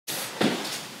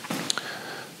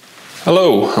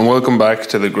Hello and welcome back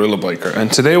to the GorillaBiker,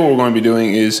 and today what we're going to be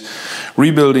doing is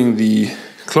rebuilding the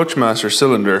clutch master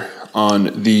cylinder on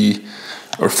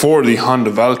for the Honda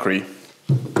Valkyrie.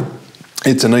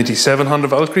 It's a 97 Honda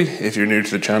Valkyrie. If you're new to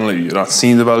the channel and you've not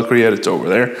seen the Valkyrie yet, it's over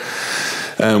there.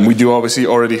 We do obviously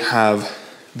already have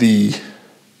the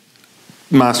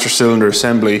master cylinder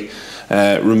assembly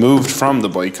removed from the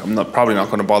bike. I'm probably not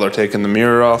going to bother taking the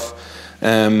mirror off.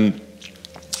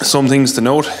 Some things to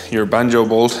note: your banjo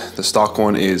bolt, the stock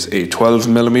one, is a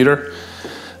 12mm,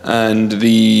 and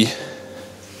the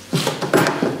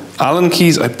Allen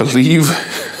keys, I believe,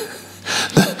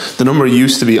 the number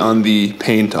used to be on the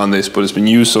paint on this, but it's been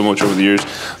used so much over the years.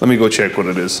 Let me go check what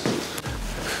it is.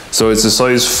 So it's a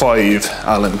size 5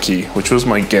 Allen key, which was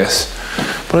my guess,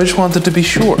 but I just wanted to be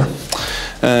sure.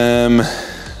 And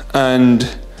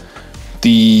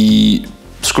the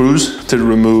screws to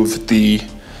remove the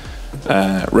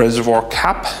reservoir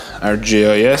cap are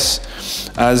GIS,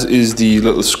 as is the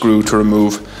little screw to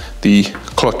remove the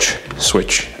clutch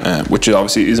switch, which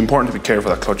obviously is important to be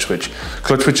careful of that clutch switch.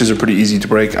 Clutch switches are pretty easy to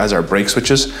break, as are brake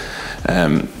switches,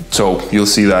 so you'll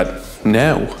see that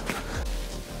now.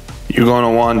 You're going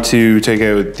to want to take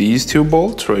out these two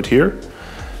bolts right here,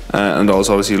 and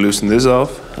also obviously loosen this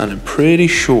off, and I'm pretty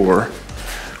sure,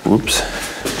 whoops,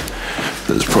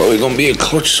 there's probably going to be a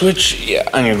clutch switch, yeah,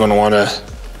 and you're going to want to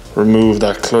remove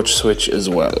that clutch switch as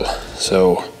well.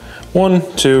 So 1,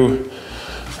 2,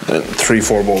 and 3,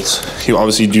 4 bolts. You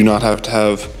obviously do not have to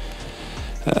have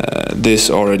this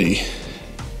already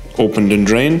opened and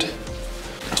drained,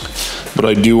 but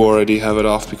I do already have it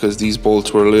off because these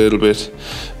bolts were a little bit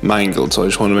mangled, so I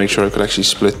just want to make sure I could actually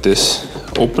split this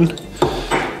open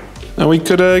and we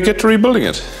could get to rebuilding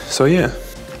it. So yeah,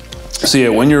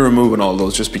 when you're removing all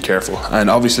those, just be careful, and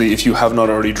obviously if you have not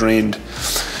already drained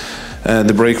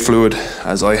the brake fluid,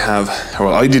 as I have,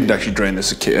 well, I didn't actually drain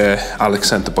this. Alex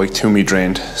sent the bike to me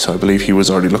drained, so I believe he was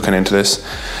already looking into this.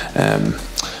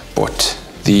 But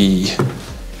the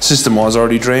system was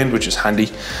already drained, which is handy.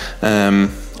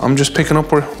 I'm just picking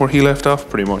up where he left off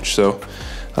pretty much, so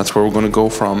that's where we're going to go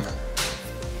from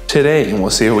today, and we'll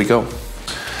see how we go.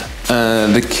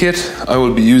 The kit I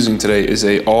will be using today is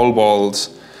a all balls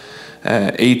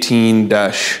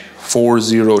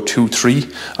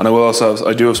 18-4023, and I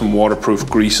do have some waterproof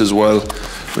grease as well,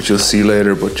 which you'll see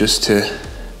later, but just to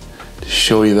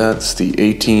show you, that's the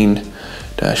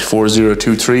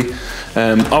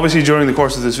 18-4023. Obviously during the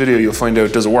course of this video you'll find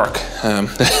out, does it work?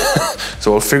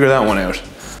 So we'll figure that one out.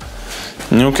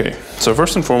 Okay, so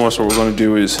first and foremost what we're going to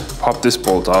do is pop this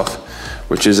bolt off,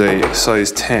 which is a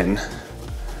size 10.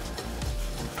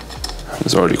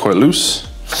 It's already quite loose.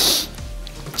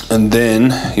 And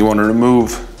then you want to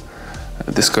remove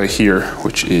this guy here,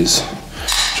 which is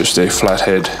just a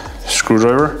flathead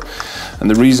screwdriver. And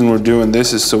the reason we're doing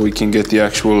this is so we can get the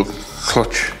actual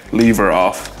clutch lever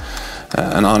off.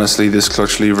 And honestly, this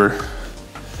clutch lever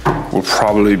will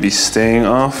probably be staying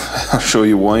off. I'll show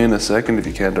you why in a second if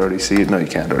you can't already see it. No, you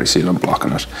can't already see it, I'm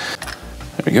blocking it.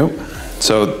 There we go.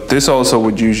 So this also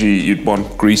would usually, you'd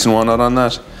want grease and whatnot on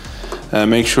that.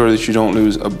 Make sure that you don't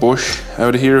lose a bush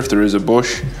out of here if there is a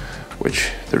bush, which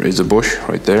there is a bush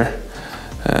right there.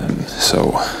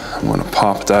 So I'm going to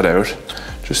pop that out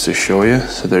just to show you.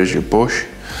 So there's your bush.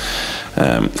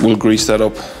 We'll grease that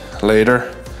up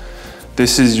later.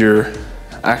 This is your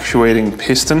actuating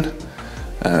piston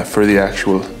for the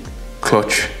actual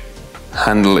clutch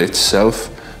handle itself.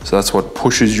 So that's what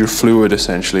pushes your fluid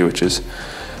essentially, which is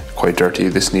quite dirty.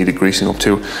 This needed greasing up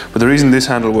too. But the reason this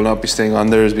handle will not be staying on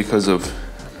there is because of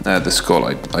the skull.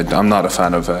 I'm not a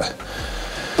fan of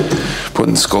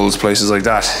putting skulls places like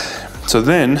that. So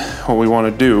then what we want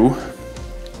to do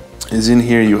is, in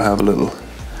here you have a little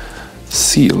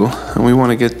seal, and we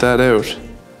want to get that out.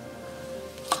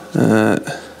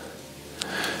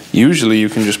 Usually you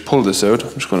can just pull this out.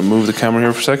 I'm just going to move the camera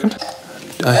here for a second.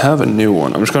 I have a new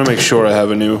one. I'm just going to make sure I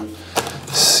have a new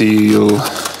seal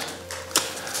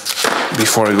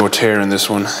before I go tearing this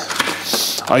one.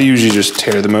 I usually just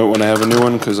tear them out when I have a new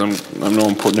one because I know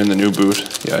I'm putting in the new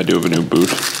boot. Yeah, I do have a new boot.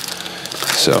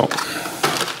 So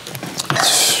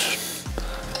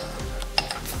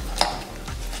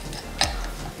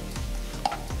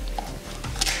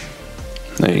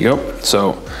there you go.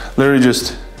 So literally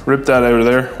just rip that out of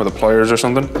there with a pliers or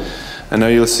something, and now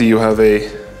you'll see you have a,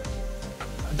 I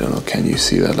don't know, can you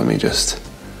see that? Let me just,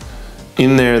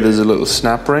 in there's a little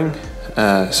snap ring,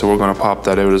 so we're going to pop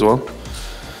that out as well.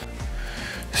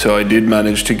 So I did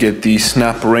manage to get the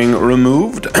snap ring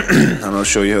removed and I'll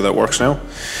show you how that works now.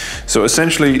 So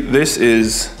essentially this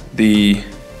is the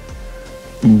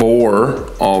bore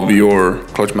of your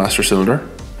clutch master cylinder,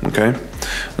 okay?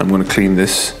 I'm going to clean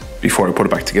this before I put it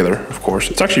back together, of course.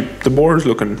 It's actually, the board is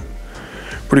looking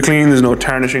pretty clean. There's no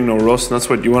tarnishing, no rust, and that's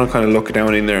what you want to kind of look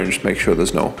down in there and just make sure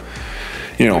there's no,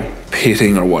 you know,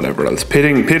 pitting or whatever else.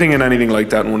 Pitting and anything like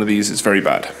that in one of these is very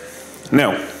bad.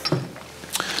 Now,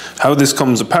 how this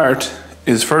comes apart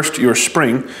is first your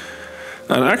spring,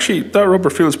 and actually that rubber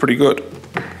feels pretty good.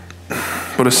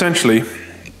 But essentially,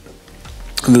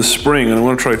 the spring, and I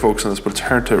want to try focus on this, but it's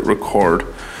hard to record.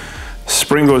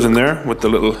 Spring goes in there with the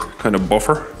little kind of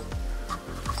buffer.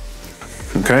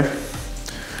 Okay.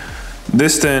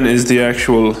 This then is the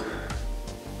actual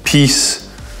piece.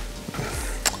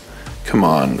 Come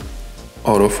on,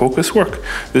 autofocus work.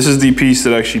 This is the piece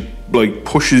that actually like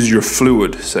pushes your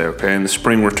fluid, say, okay, and the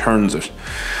spring returns it.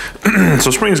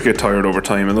 So springs get tired over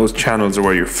time, and those channels are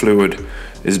where your fluid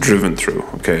is driven through,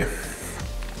 okay.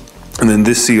 And then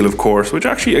this seal, of course, which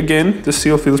actually, again, this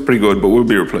seal feels pretty good, but we'll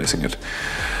be replacing it.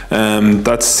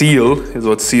 That seal is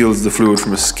what seals the fluid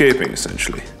from escaping,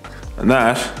 essentially. And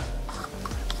that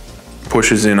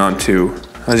pushes in onto,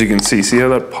 as you can see how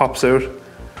that pops out?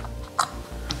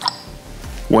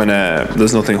 When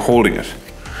there's nothing holding it.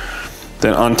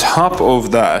 Then on top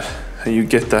of that, you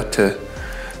get that to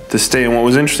stay. And what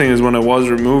was interesting is when I was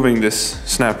removing this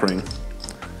snap ring,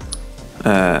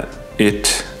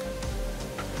 it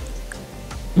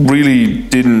really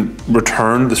didn't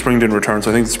return. The spring didn't return,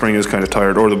 so I think the spring is kind of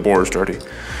tired or the bore is dirty.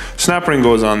 Snap ring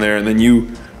goes on there, and then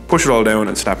you push it all down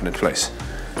and snap it into place.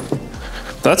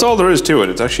 That's all there is to it.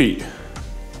 It's actually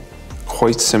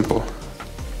quite simple.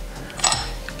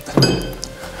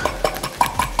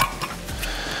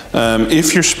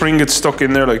 If your spring gets stuck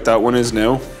in there like that one is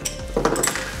now,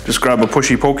 just grab a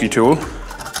pushy pokey tool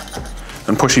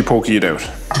and pushy pokey it out.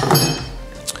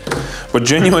 But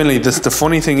genuinely, the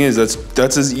funny thing is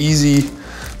that's as easy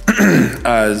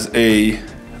as a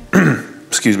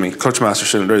excuse me, clutch master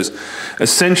cylinder is.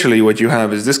 Essentially what you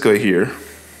have is this guy here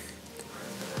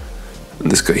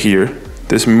and this guy here.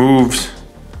 This moves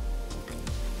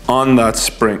on that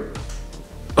spring.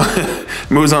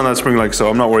 Moves on that spring like so.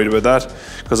 I'm not worried about that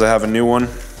because I have a new one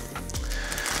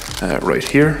right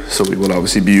here, so we will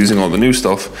obviously be using all the new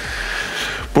stuff.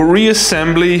 But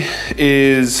reassembly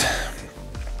is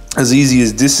as easy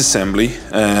as disassembly.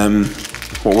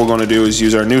 What we're going to do is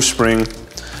use our new spring,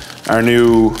 our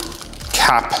new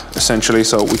cap, essentially,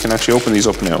 so we can actually open these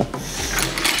up now.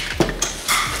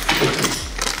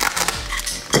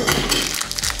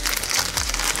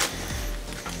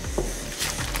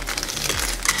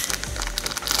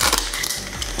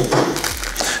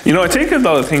 You know, I take a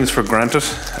lot of things for granted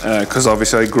because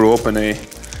obviously I grew up in a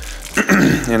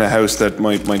in a house that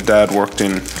my dad worked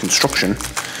in construction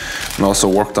and also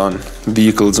worked on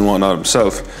vehicles and whatnot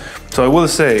himself. So I will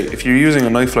say, if you're using a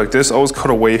knife like this, always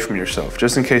cut away from yourself.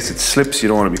 Just in case it slips, you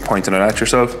don't want to be pointing it at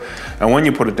yourself. And when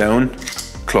you put it down,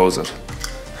 close it.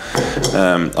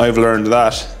 I've learned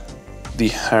that the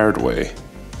hard way.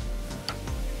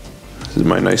 This is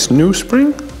my nice new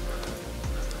spring.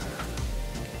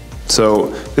 So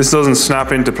this doesn't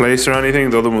snap into place or anything.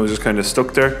 The other one was just kind of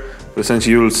stuck there. But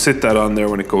essentially you'll sit that on there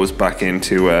when it goes back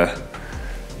into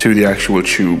to the actual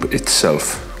tube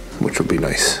itself, which will be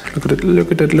nice. Look at it, look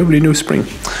at that lovely new spring.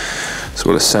 So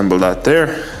we'll assemble that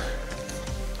there.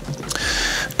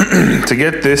 To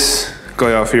get this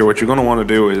guy off here, what you're gonna wanna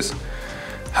do is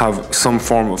have some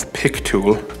form of pick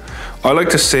tool. I like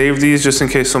to save these just in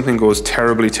case something goes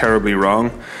terribly, terribly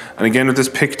wrong. And again, with this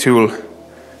pick tool,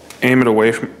 aim it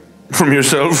away from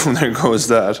yourself, and there goes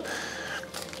that.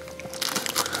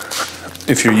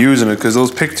 If you're using it, because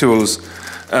those pick tools,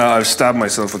 I've stabbed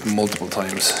myself with multiple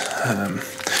times.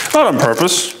 Not on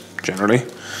purpose, generally.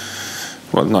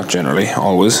 Well, not generally,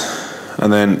 always.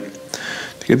 And then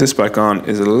to get this back on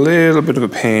is a little bit of a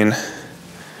pain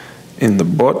in the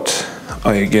butt.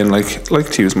 I again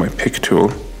like to use my pick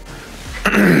tool.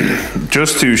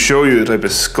 Just to show you the type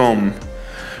of scum,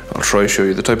 I'll try to show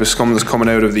you the type of scum that's coming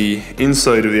out of the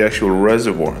inside of the actual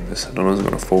reservoir in this. I don't know if I'm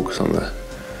going to focus on the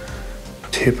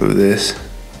tip of this.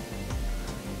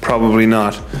 Probably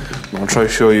not. I'll try to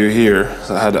show you here.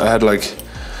 So I had like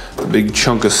a big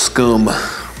chunk of scum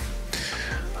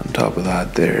on top of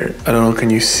that there. I don't know, can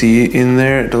you see in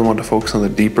there? It doesn't want to focus on the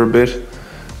deeper bit.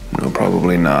 No,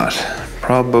 probably not.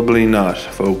 Probably not,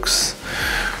 folks.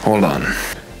 Hold on.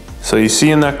 So you see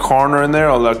in that corner in there,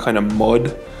 all that kind of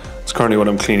mud? It's currently what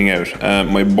I'm cleaning out.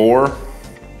 My bore,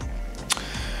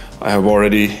 I have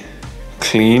already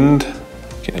cleaned.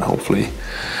 Again, hopefully.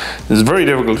 It's very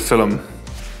difficult to film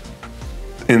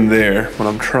in there when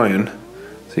I'm trying.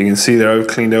 So you can see there, I've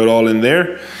cleaned out all in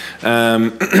there.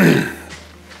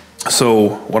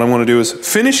 So what I'm going to do is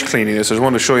finish cleaning this. I just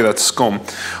want to show you that scum.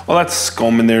 All that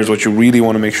scum in there is what you really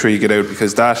want to make sure you get out,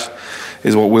 because that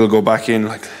is what will go back in,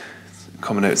 like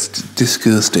coming out. It's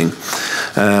disgusting.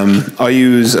 I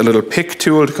use a little pick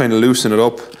tool to kind of loosen it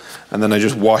up, and then I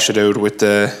just wash it out with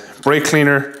the brake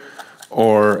cleaner,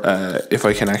 or if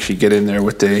I can actually get in there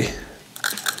with the,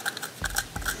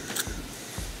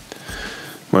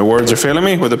 my words are failing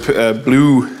me, with a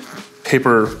blue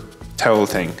paper towel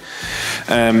thing.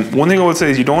 One thing I would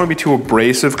say is you don't want to be too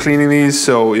abrasive cleaning these,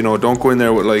 so you know, don't go in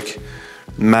there with like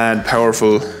mad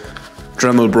powerful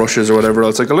Dremel brushes or whatever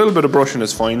else. Like a little bit of brushing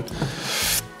is fine.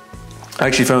 I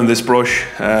actually found this brush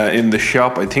in the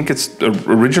shop. I think it's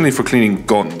originally for cleaning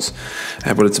guns,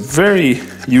 but it's very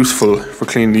useful for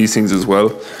cleaning these things as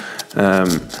well.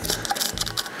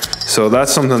 So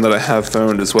that's something that I have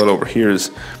found as well over here,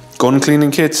 is gun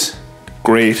cleaning kits.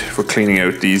 Great for cleaning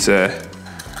out these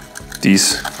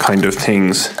kind of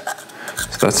things.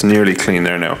 So that's nearly clean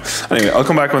there now. Anyway, I'll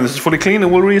come back when this is fully clean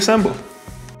and we'll reassemble.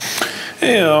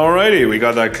 Yeah, alrighty, we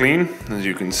got that clean, as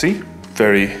you can see.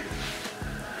 Very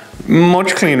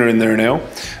much cleaner in there now.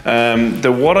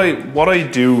 What I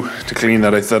do to clean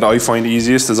that I find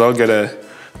easiest is I'll get a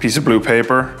piece of blue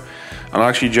paper and I'll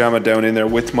actually jam it down in there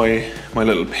with my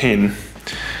little pin,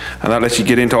 and that lets you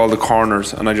get into all the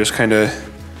corners, and I just kind of,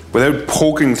 without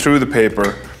poking through the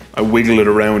paper, I wiggle it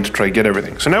around to try to get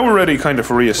everything. So now we're ready kind of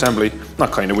for reassembly.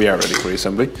 Not kind of, we are ready for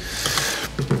reassembly.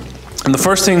 And the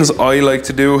first thing I like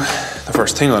to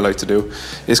do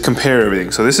is compare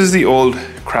everything. So this is the old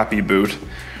crappy boot,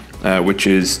 which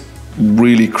is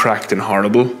really cracked and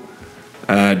horrible.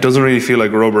 It doesn't really feel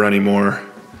like rubber anymore,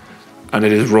 and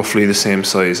it is roughly the same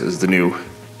size as the new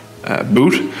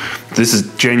boot. This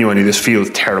is genuinely, this feels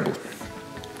terrible.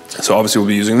 So obviously we'll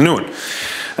be using the new one.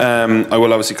 I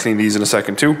will obviously clean these in a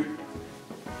second too.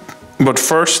 But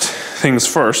first things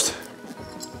first,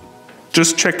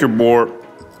 just check your bore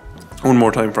one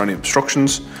more time for any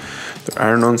obstructions. There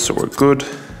are none, so we're good.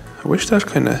 I wish that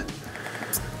kind of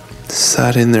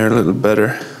sat in there a little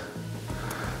better.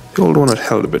 The old one had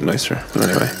held a bit nicer. But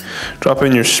anyway, drop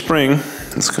in your spring.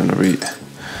 It's going to be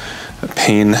a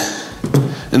pain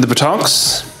in the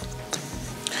buttocks.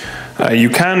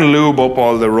 You can lube up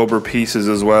all the rubber pieces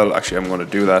as well. Actually, I'm going to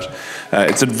do that.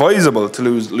 It's advisable to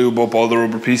lube up all the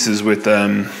rubber pieces with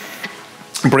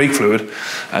brake fluid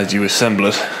as you assemble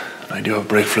it. I do have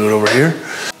brake fluid over here.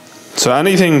 So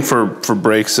anything for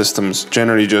brake systems,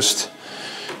 generally just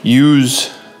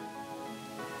use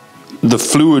the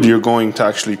fluid you're going to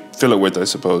actually fill it with, I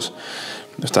suppose,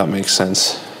 if that makes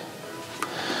sense.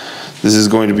 This is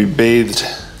going to be bathed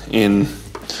in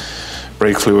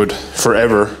brake fluid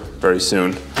forever, very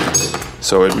soon.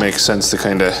 So it makes sense to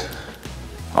kind of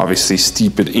obviously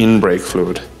steep it in brake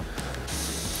fluid.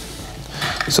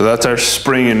 So that's our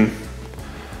spring and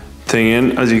thing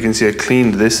in. As you can see, I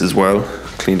cleaned this as well.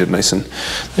 Cleaned it nice, and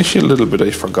actually a little bit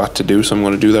I forgot to do, so I'm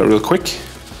going to do that real quick.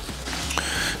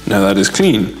 Now that is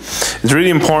clean. It's really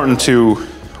important to,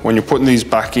 when you're putting these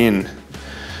back in,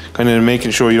 kind of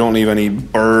making sure you don't leave any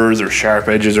burrs or sharp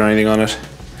edges or anything on it.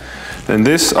 Then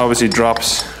this obviously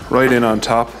drops right in on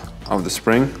top of the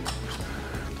spring,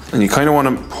 and you kind of want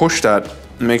to push that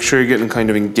and make sure you're getting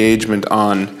kind of engagement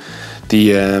on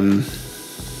the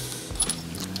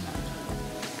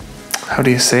how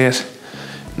do you say it?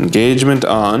 Engagement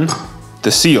on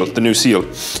the seal, the new seal. You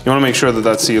want to make sure that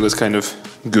that seal is kind of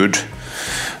good.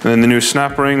 And then the new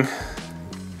snap ring,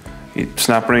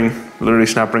 literally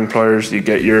snap ring pliers, you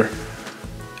get your,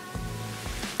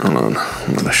 hold on,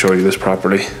 I'm going to show you this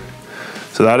properly.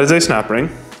 So that is a snap ring.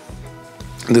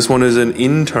 This one is an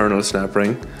internal snap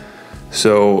ring.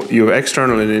 So you have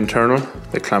external and internal,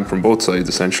 they clamp from both sides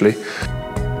essentially.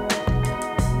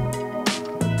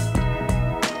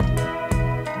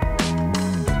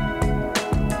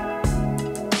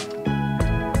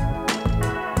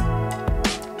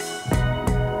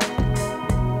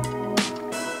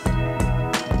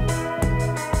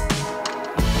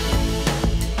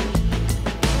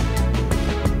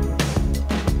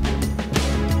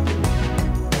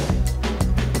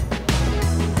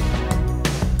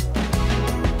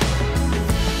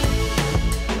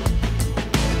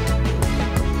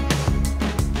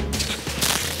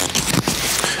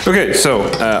 Okay, so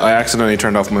I accidentally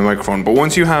turned off my microphone, but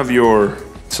once you have your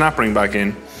snap ring back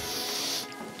in,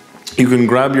 you can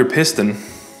grab your piston,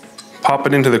 pop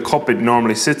it into the cup it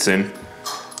normally sits in,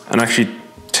 and actually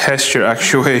test your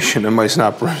actuation, and my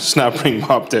snap ring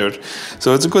popped out.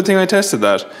 So it's a good thing I tested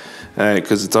that,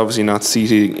 because it's obviously not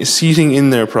seating in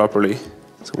there properly.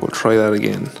 So we'll try that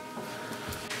again.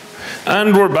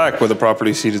 And we're back with a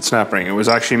properly seated snap ring. It was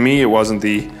actually me, it wasn't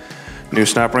the new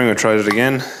snap ring. I tried it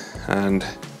again. and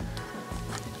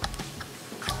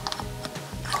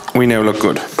we now look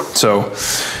good. So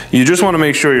you just want to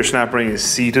make sure your snap ring is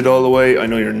seated all the way. I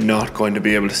know you're not going to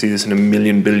be able to see this in a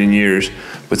million billion years,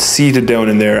 but seated down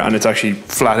in there and it's actually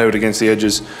flat out against the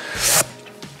edges.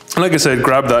 Like I said,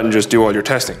 grab that and just do all your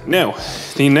testing. Now,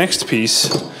 the next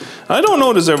piece, I don't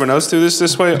know does everyone else do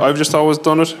this way, I've just always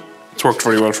done it. It's worked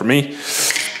very well for me.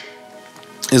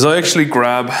 Is I actually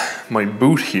grab my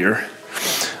boot here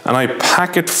and I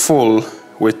pack it full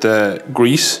with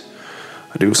grease.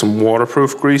 I do some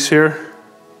waterproof grease here.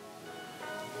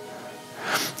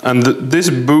 And this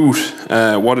boot,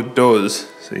 what it does,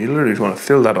 so you literally just want to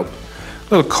fill that up,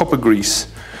 a little cup of grease,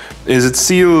 is it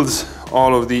seals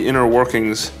all of the inner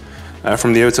workings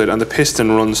from the outside and the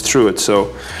piston runs through it.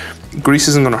 So grease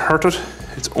isn't going to hurt it,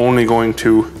 it's only going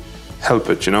to help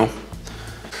it, you know.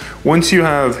 Once you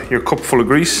have your cup full of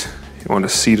grease, you want to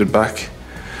seat it back.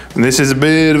 And this is a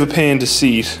bit of a pain to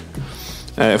seat.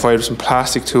 If I had some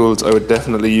plastic tools, I would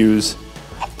definitely use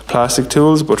plastic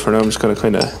tools, but for now I'm just going to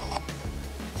kind of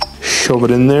shove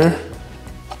it in there.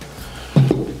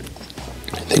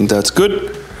 I think that's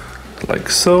good, like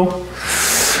so.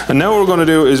 And now what we're going to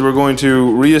do is we're going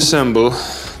to reassemble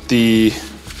the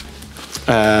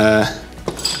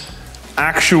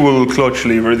actual clutch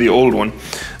lever, the old one.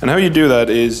 And how you do that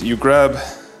is you grab,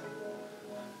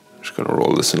 I'm just going to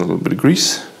roll this in a little bit of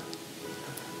grease.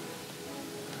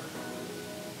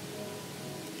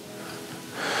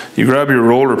 You grab your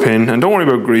roller pin, and don't worry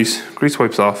about grease, grease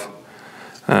wipes off.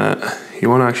 You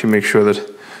want to actually make sure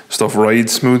that stuff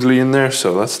rides smoothly in there,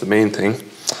 so that's the main thing.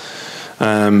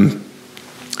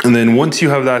 And then once you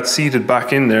have that seated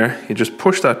back in there, you just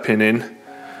push that pin in,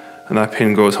 and that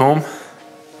pin goes home.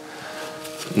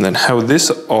 And then how this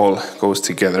all goes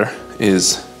together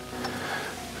is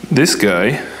this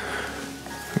guy,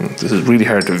 this is really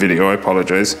hard to video, I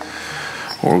apologize.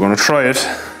 We're going to try it.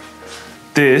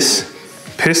 This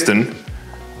piston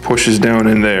pushes down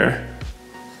in there.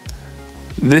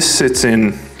 This sits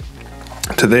in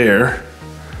to there.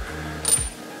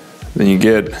 Then you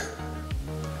get,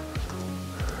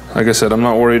 like I said, I'm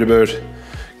not worried about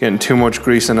getting too much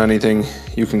grease on anything.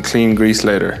 You can clean grease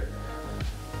later.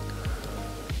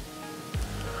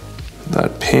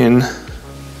 That pin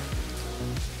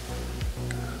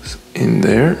is in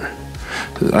there.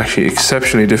 It's actually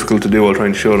exceptionally difficult to do. I'll try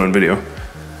and show it on video.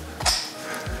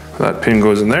 That pin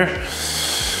goes in there.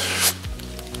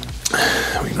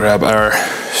 We grab our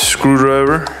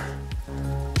screwdriver.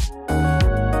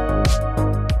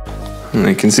 And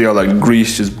you can see all that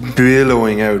grease just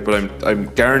billowing out, but I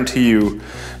guarantee you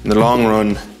in the long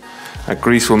run that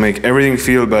grease will make everything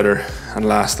feel better and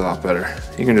last a lot better.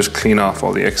 You can just clean off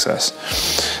all the excess.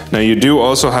 Now you do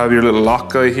also have your little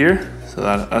lock guy here, so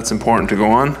that's important to go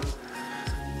on.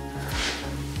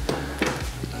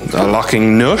 A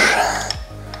locking nut.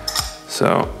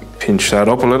 So pinch that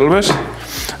up a little bit.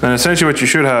 And essentially what you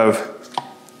should have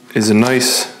is a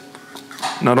nice,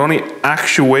 not only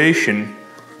actuation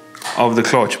of the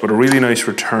clutch, but a really nice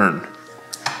return.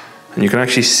 And you can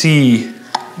actually see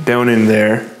down in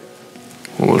there,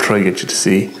 well, we'll try to get you to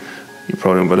see, you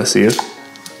probably won't be able to see it,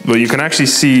 but you can actually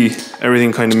see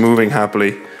everything kind of moving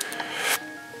happily.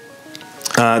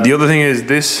 The other thing is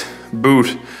this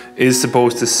boot is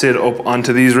supposed to sit up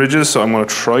onto these ridges, so I'm going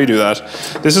to try to do that.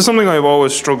 This is something I've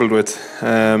always struggled with,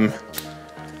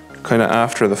 kind of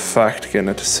after the fact, getting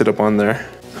it to sit up on there.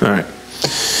 Alright,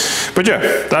 but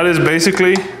yeah, that is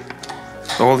basically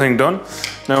the whole thing done.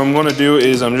 Now what I'm going to do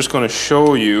is I'm just going to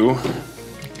show you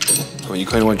what you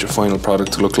kind of want your final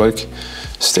product to look like.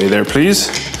 Stay there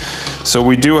please. So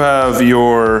we do have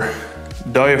your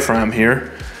diaphragm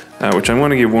here, which I'm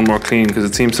going to give one more clean because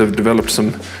it seems to have developed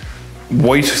some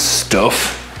white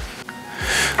stuff.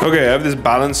 Okay, I have this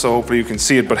balance, so hopefully you can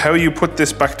see it, but how you put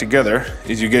this back together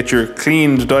is you get your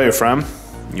cleaned diaphragm,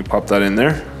 you pop that in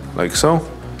there, like so.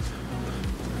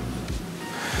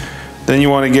 Then you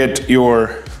want to get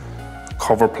your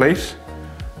cover plate,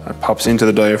 that pops into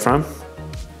the diaphragm.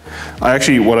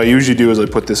 What I usually do is I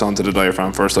put this onto the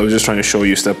diaphragm first. I was just trying to show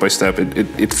you step by step,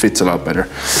 it fits a lot better.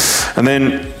 And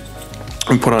then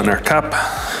we put on our cap,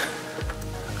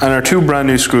 and our two brand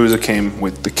new screws that came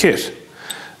with the kit,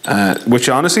 which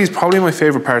honestly is probably my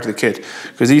favorite part of the kit,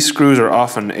 because these screws are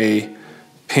often a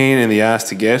pain in the ass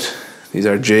to get. These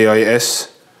are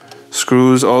JIS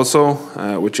screws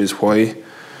also, which is why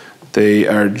they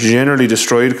are generally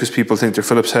destroyed, because people think they're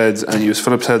Phillips heads and use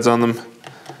Phillips heads on them.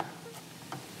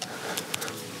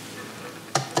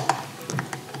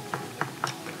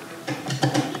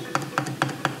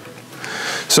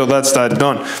 So that's that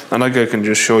done, and like I can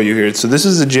just show you here. So this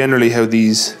is generally how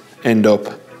these end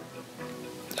up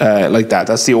like that.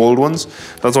 That's the old ones.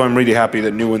 That's why I'm really happy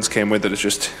that new ones came with it. It's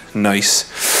just nice.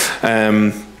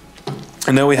 And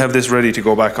now we have this ready to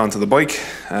go back onto the bike.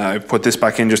 I put this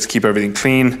back in just to keep everything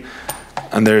clean.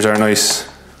 And there's our nice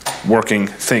working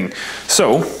thing.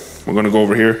 So we're going to go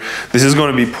over here. This is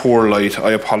going to be poor light.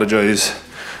 I apologize.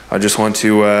 I just want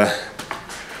to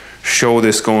show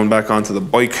this going back onto the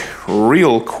bike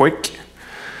real quick.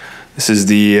 This is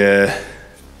the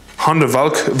Honda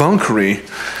Valkyrie.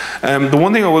 The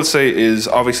one thing I will say is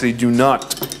obviously do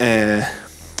not I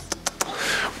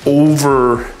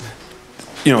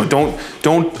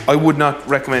would not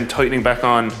recommend tightening back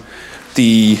on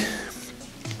the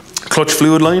clutch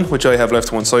fluid line, which I have left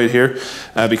to one side here,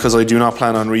 because I do not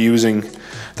plan on reusing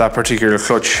that particular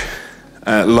clutch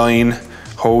line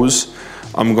hose.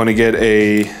 I'm going to get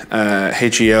a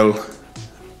HEL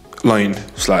line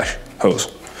slash hose.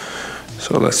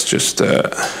 So let's just,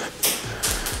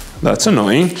 that's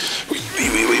annoying.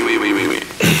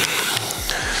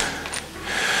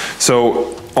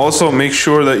 So also make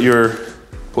sure that you're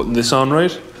putting this on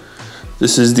right.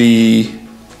 This is the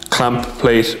clamp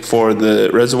plate for the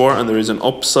reservoir, and there is an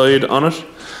upside on it.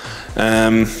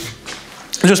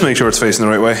 Just make sure it's facing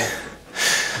the right way.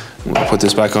 I'm gonna put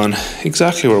this back on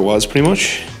exactly where it was, pretty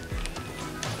much.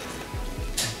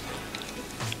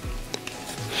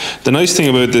 The nice thing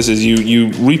about this is you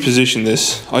reposition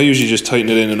this. I usually just tighten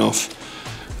it in enough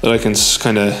that I can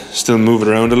kind of still move it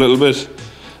around a little bit,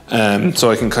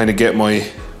 so I can kind of get my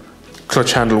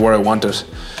clutch handle where I want it.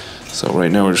 So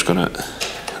right now we're just gonna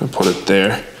put it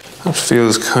there. That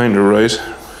feels kind of right.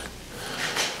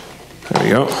 There we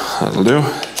go, that'll do.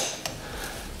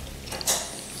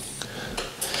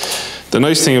 The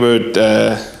nice thing about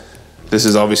this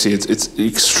is obviously it's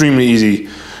extremely easy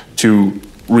to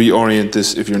reorient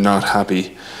this if you're not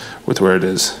happy with where it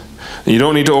is. And you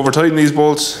don't need to over tighten these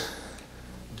bolts,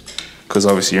 because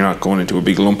obviously you're not going into a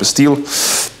big lump of steel.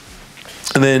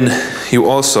 And then you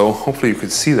also, hopefully you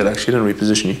could see that actually, I didn't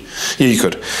reposition you. Yeah, you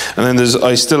could. And then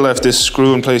I still left this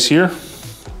screw in place here.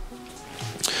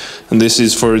 And this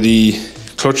is for the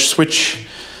clutch switch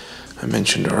I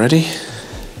mentioned already.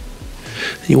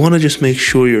 You want to just make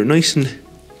sure you're nice and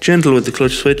gentle with the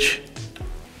clutch switch.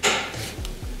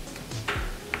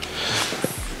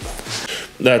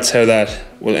 That's how that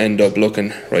will end up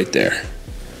looking right there.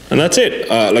 And that's it.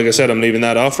 Like I said, I'm leaving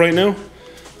that off right now.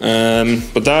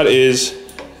 But that is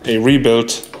a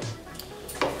rebuilt,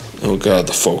 oh God,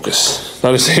 the focus.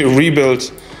 That is a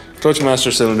rebuilt clutch master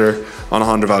cylinder on a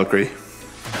Honda Valkyrie.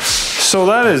 So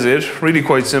that is it, really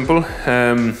quite simple.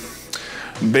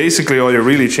 Basically all you're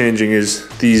really changing is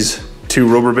these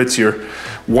two rubber bits, your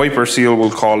wiper seal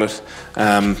we'll call it,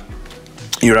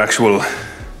 your actual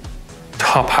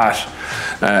top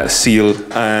hat seal,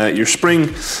 your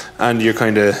spring, and your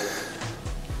kind of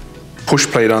push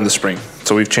plate on the spring.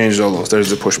 So we've changed all those.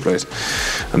 There's the push plate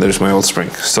and there's my old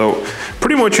spring. So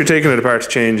pretty much you're taking it apart to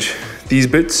change these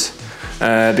bits.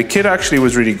 The kit actually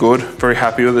was really good, very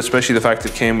happy with it, especially the fact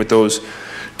it came with those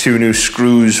two new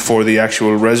screws for the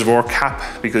actual reservoir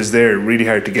cap, because they're really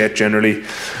hard to get generally,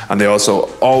 and they also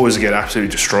always get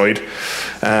absolutely destroyed.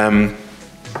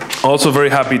 Also very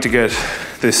happy to get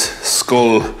this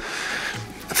skull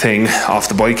thing off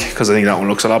the bike, because I think that one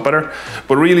looks a lot better.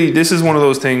 But really, this is one of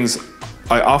those things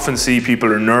I often see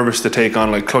people are nervous to take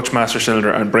on, like clutch master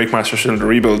cylinder and brake master cylinder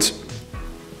rebuilds.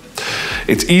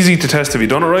 It's easy to test if you've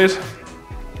done it right.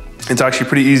 It's actually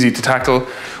pretty easy to tackle.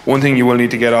 One thing you will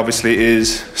need to get obviously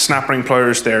is snap ring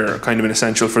pliers. They're kind of an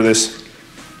essential for this,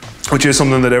 which is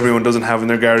something that everyone doesn't have in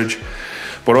their garage.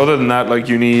 But other than that, like,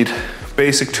 you need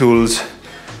basic tools.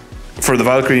 For the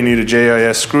Valkyrie, you need a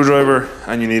JIS screwdriver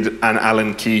and you need an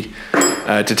Allen key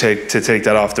to take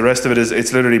that off. The rest of it is,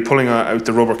 it's literally pulling out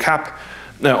the rubber cap.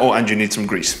 Oh, and you need some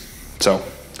grease. So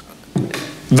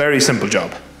very simple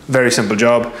job, very simple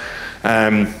job.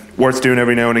 Worth doing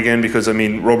every now and again, because I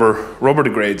mean rubber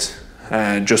degrades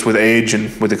just with age and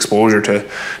with exposure to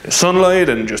sunlight,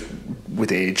 and just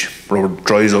with age rubber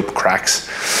dries up, cracks.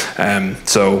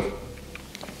 So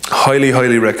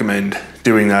highly recommend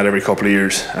doing that every couple of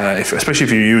years, especially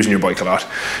if you're using your bike a lot,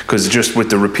 because just with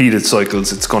the repeated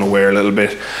cycles it's going to wear a little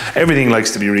bit. Everything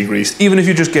likes to be re-greased. Even if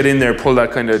you just get in there, pull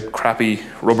that kind of crappy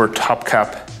rubber top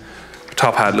hat,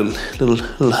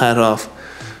 little hat off,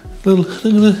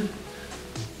 that's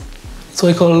why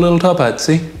I call it a little top hat.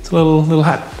 See, it's a little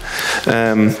hat.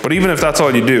 But even if that's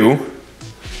all you do,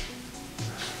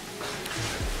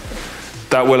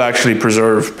 that will actually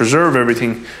preserve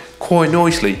everything quite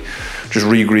nicely. Just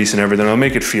re-greasing everything, I'll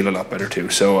make it feel a lot better too.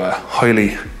 So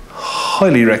highly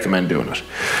highly recommend doing it.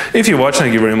 If you watch,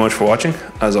 thank you very much for watching.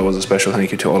 As always, a special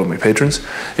thank you to all of my patrons.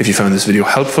 If you found this video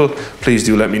helpful, please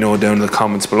do let me know down in the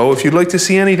comments below. If you'd like to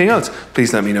see anything else,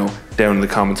 please let me know down in the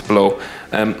comments below.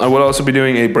 I will also be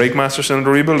doing a brake master cylinder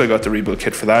rebuild. I got the rebuild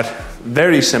kit for that.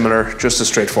 Very similar, just as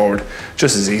straightforward,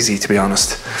 just as easy, to be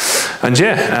honest. And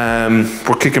yeah,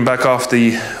 we're kicking back off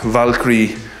the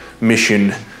Valkyrie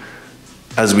mission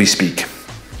as we speak.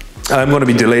 I'm going to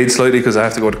be delayed slightly because I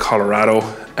have to go to Colorado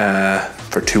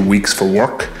for 2 weeks for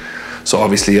work. So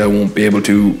obviously I won't be able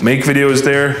to make videos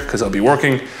there because I'll be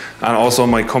working. And also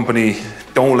my company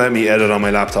don't let me edit on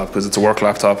my laptop because it's a work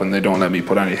laptop, and they don't let me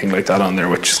put anything like that on there,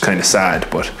 which is kind of sad,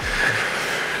 but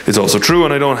it's also true.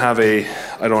 And I don't have a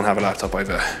laptop. I have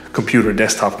a computer,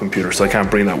 desktop computer, so I can't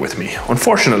bring that with me,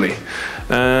 unfortunately.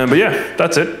 But yeah,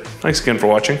 that's it. Thanks again for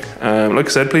watching. Like I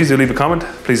said, please do leave a comment.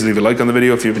 Please leave a like on the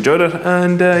video if you've enjoyed it.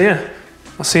 And yeah,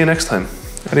 I'll see you next time.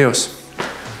 Adios.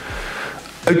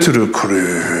 Out to the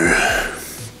crew.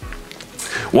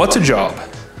 What's a job?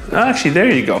 Actually, there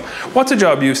you go. What's a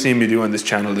job you've seen me do on this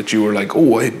channel that you were like,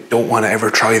 oh, I don't want to ever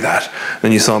try that.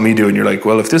 Then you saw me do it and you're like,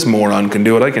 well, if this moron can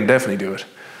do it, I can definitely do it.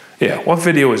 Yeah, what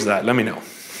video is that? Let me know.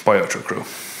 Bye, outro crew.